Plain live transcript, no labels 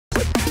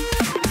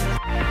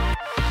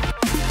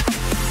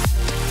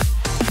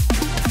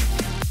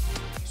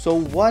So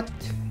what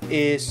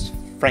is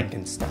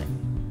Frankenstein?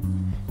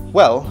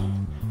 Well,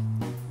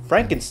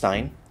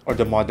 Frankenstein, or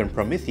the Modern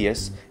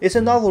Prometheus, is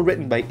a novel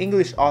written by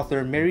English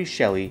author Mary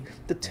Shelley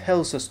that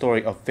tells the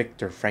story of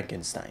Victor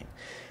Frankenstein,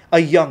 a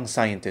young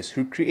scientist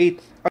who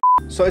creates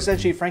So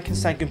essentially,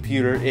 Frankenstein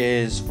computer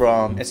is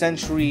from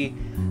essentially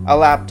a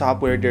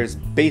laptop where there's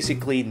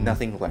basically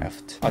nothing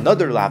left.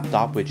 Another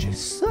laptop which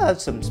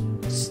has some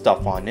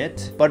stuff on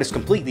it, but is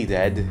completely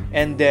dead.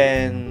 And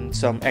then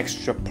some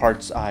extra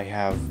parts I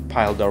have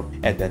piled up,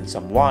 and then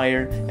some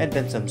wire, and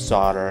then some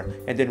solder,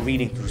 and then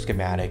reading through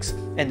schematics,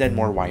 and then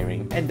more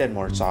wiring, and then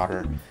more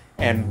solder,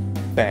 and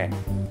bang.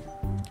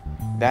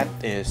 That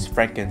is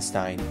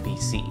Frankenstein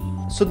PC.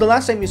 So the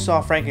last time you saw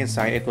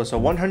Frankenstein, it was a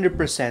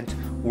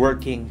 100%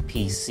 working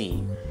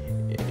PC.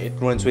 It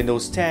runs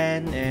Windows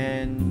 10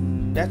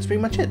 and that's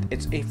pretty much it.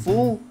 It's a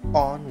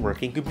full-on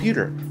working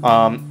computer.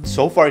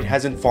 So far it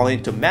hasn't fallen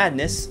into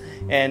madness,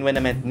 and when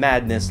I meant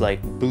madness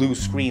like blue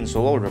screens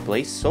all over the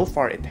place, so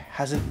far it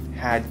hasn't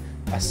had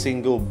a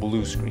single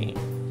blue screen.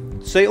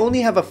 So I only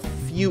have a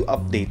few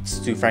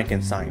updates to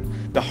Frankenstein.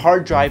 The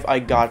hard drive I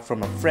got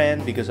from a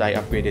friend because I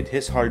upgraded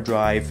his hard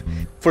drive.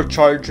 For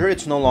charger,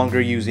 it's no longer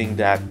using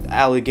that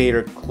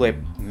alligator clip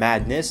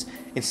madness.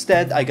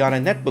 Instead, I got a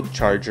netbook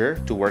charger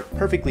to work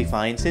perfectly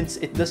fine since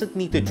it doesn't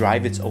need to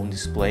drive its own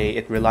display.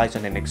 It relies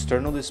on an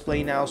external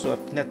display now, so a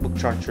netbook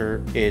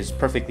charger is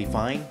perfectly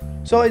fine.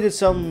 So I did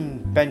some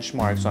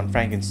benchmarks on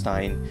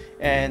Frankenstein,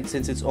 and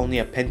since it's only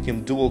a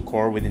Pentium dual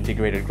core with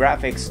integrated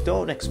graphics,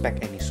 don't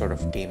expect any sort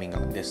of gaming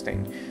on this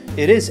thing.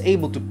 It is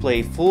able to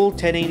play full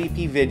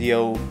 1080p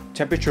video.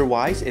 Temperature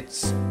wise,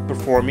 it's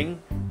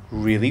performing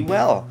really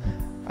well.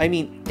 I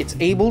mean, it's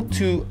able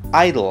to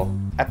idle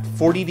at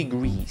 40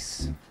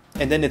 degrees.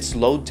 And then its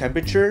load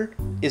temperature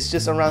is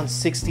just around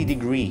 60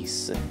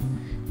 degrees.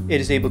 It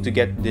is able to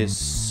get this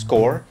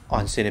score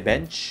on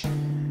Cinebench.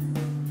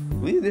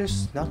 Really,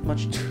 there's not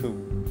much to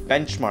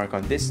benchmark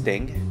on this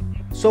thing.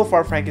 So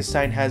far,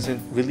 Frankenstein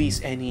hasn't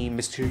released any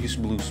mysterious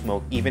blue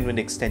smoke, even with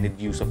extended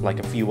use of like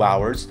a few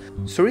hours.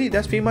 So really,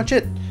 that's pretty much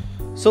it.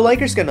 So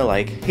likers gonna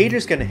like,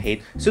 haters gonna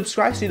hate.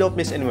 Subscribe so you don't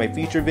miss any of my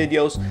future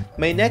videos.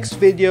 My next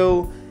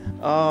video,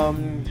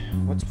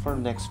 what's for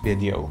next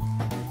video?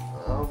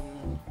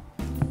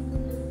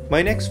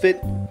 My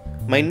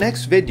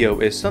next video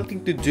is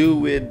something to do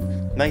with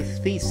my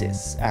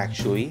thesis,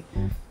 actually.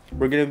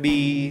 We're gonna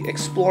be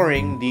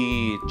exploring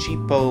the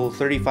cheapo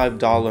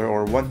 $35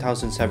 or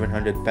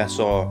 1,700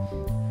 peso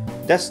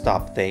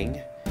desktop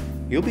thing.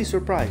 You'll be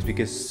surprised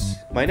because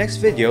my next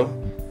video,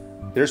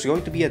 there's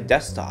going to be a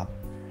desktop.